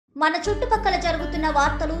మన చుట్టుపక్కల జరుగుతున్న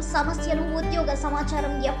వార్తలు, సమస్యలు, ఉద్యోగ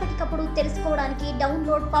సమాచారం ఎప్పటికప్పుడు తెలుసుకోవడానికి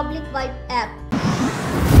డౌన్లోడ్ పబ్లిక్ వైబ్ యాప్.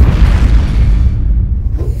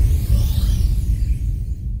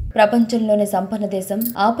 ప్రపంచంలోనే సంపన్న దేశం.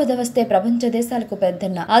 ఆపద వస్తే ప్రపంచ దేశాలకు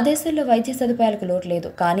పెద్దన్న. ఆ దేశంలో వైద్య సదుపాయాలకు లోటు లేదు.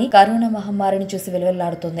 కానీ కరోనా మహమ్మారిని చూసి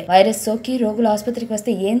విలువలాడుతుంది. వైరస్ సోకి రోగులు ఆసుపత్రికి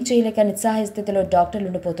వస్తే ఏం చేయలేక నిస్సహాయ స్థితిలో డాక్టర్లు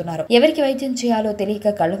ఉండిపోతున్నారు. ఎవరికి వైద్యం చేయాలో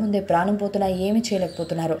తెలియక కళ్ల ముందే ప్రాణం పోతున్నా ఏమీ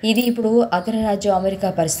చేయలేకపోతున్నారు. ఇది ఇప్పుడు అగ్రరాజ్యం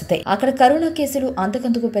అమెరికా పరిస్థితి. అక్కడ కరోనా కేసులు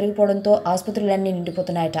అంతకంతకు పెరిగిపోవడంతో ఆసుపత్రులన్నీ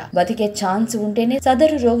నిండిపోతున్నాయట. బతికే ఛాన్స్ ఉంటేనే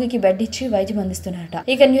సదరు రోగికి బెడ్ ఇచ్చి వైద్యం అందిస్తున్నారట.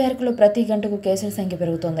 ఇక న్యూయార్క్ లో ప్రతి గంటకు కేసుల సంఖ్య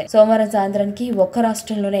పెరుగుతుంది. సోమవారం సాయంత్రానికి ఒక్క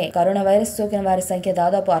రాష్ట్రంలోనే కరోనా వైరస్ సోకిన వారి సంఖ్య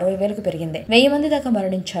దాదాపు 60,000కు పెరిగింది. 1000 మంది దాకా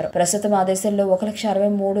మరణించారు. ప్రస్తుతం ఆ దేశంలో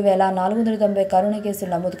 1,63,490 కరోనా కేసులు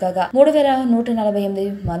నమోదు కాగా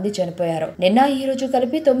 3,148 మంది చనిపోయారు. నిన్న ఈ రోజు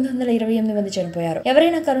కలిపి 928 మంది చనిపోయారు.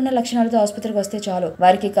 ఎవరైనా కరోనా లక్షణాలతో ఆసుపత్రికి వస్తే చాలు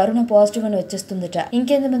వారికి కరోనా పాజిటివ్ అని వచ్చేస్తుందట.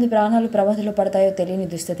 ఇంకెంతమంది ప్రాణాలు ప్రమాదంలో పడతాయో తెలియని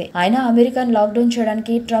దుస్థితి. అయినా అమెరికాను లాక్డౌన్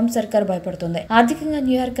చేయడానికి ట్రంప్ సర్కార్ భయపడుతుంది. ఆర్థికంగా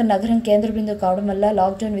న్యూయార్క్ నగరం కేంద్ర బిందువు కావడం వల్ల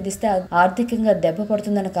లాక్డౌన్ విధిస్తే ఆర్థికంగా దెబ్బ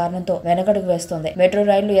పడుతుందన్న కారణంతో వెనకడుగు వేస్తోంది. మెట్రో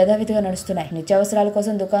రైళ్లు యథావిధిగా నడుస్తున్నాయి. నిత్యావసరాల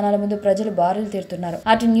కోసం దుకాణాల ముందు ప్రజలు బారులు తీరుతున్నారు.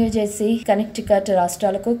 అటు న్యూజెర్సీ, కనెక్టికట్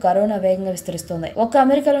రాష్ట్రాలకు కరోనా వేగంగా విస్తరిస్తోంది. ఒక్క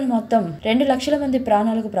అమెరికాలోని మొత్తం 2 లక్షల మంది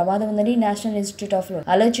ప్రాణాలకు ప్రమాదం ఉందని national institute of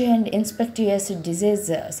allergy and infectious disease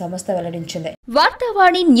సంస్థ వెల్లడించింది.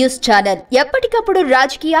 వార్తావాణి న్యూస్ ఛానల్ ఎప్పటికప్పుడు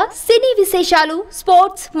రాజకీయ, సినీ విశేషాలు,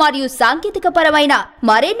 స్పోర్ట్స్ మరియు సాంకేతిక పరమైన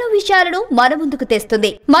మరెన్నో విషయాలను మన ముందుకు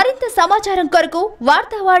తెస్తుంది. మరింత సమాచారం కొరకు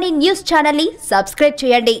వార్తావాణి న్యూస్ ఛానల్ ని సబ్స్క్రైబ్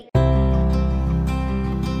చేయండి.